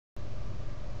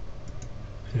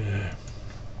Yeah.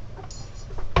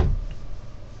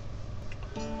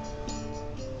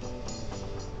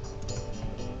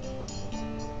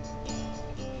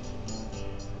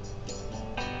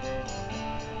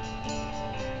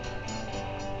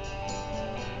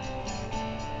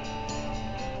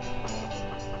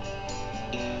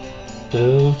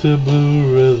 Delta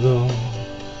Blue Rhythm,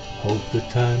 hope the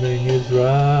timing is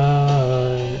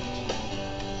right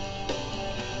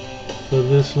for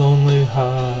this lonely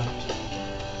heart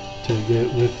to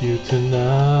get with you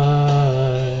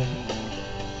tonight.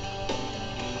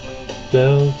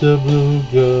 Delta Blue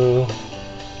girl,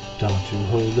 don't you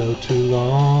hold out too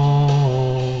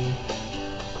long,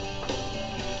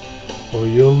 or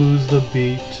you'll lose the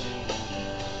beat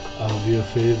of your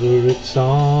favorite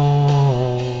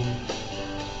song.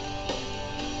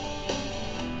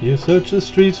 You search the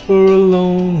streets for a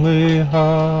lonely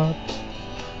heart.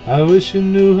 I wish you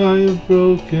knew how you've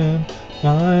broken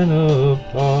mine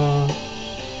apart.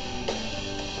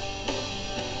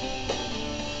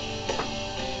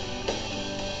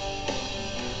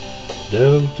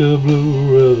 Delta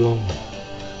Blue Rhythm,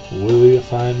 will you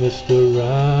find Mr.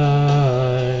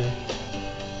 Right,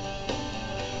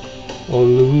 or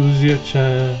lose your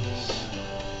chance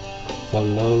for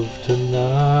love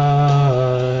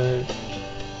tonight?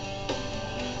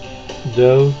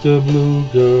 Delta Blue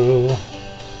girl,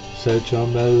 set your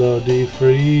melody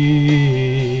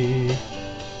free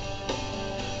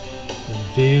and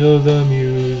feel the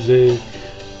music,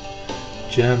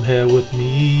 jam here with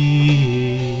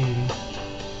me.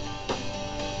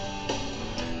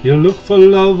 You look for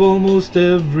love almost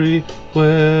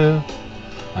everywhere.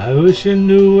 I wish you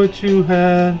knew what you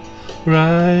had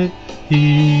right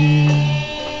here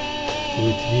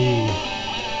with me.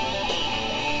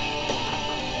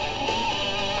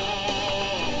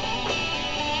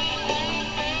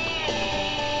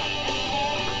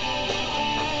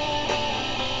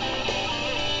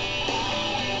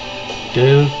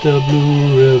 Delta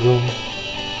Blue Rhythm,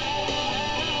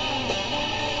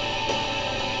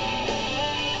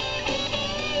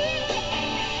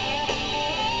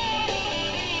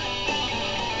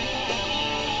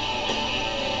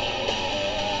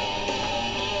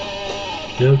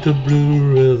 Delta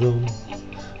Blue Rhythm,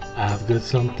 I've got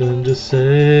something to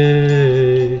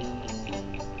say.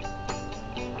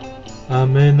 I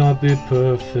may not be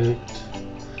perfect,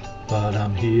 but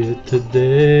I'm here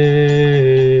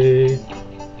today.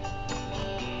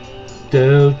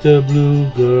 Delta Blue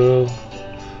girl,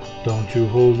 don't you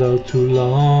hold out too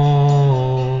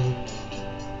long,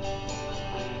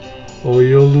 or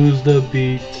you'll lose the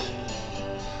beat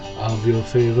of your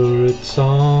favorite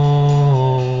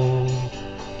song.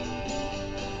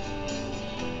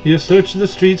 You search the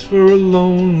streets for a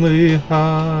lonely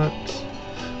heart.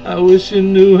 I wish you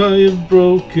knew how you've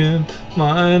broken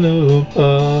mine apart.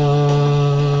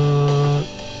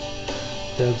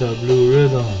 Delta Blue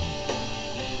Rhythm,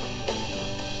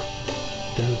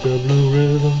 Delta Blue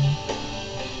Rhythm,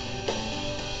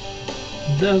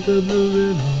 Delta Blue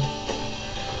Rhythm.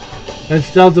 That's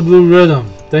Delta Blue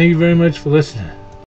Rhythm. Thank you very much for listening.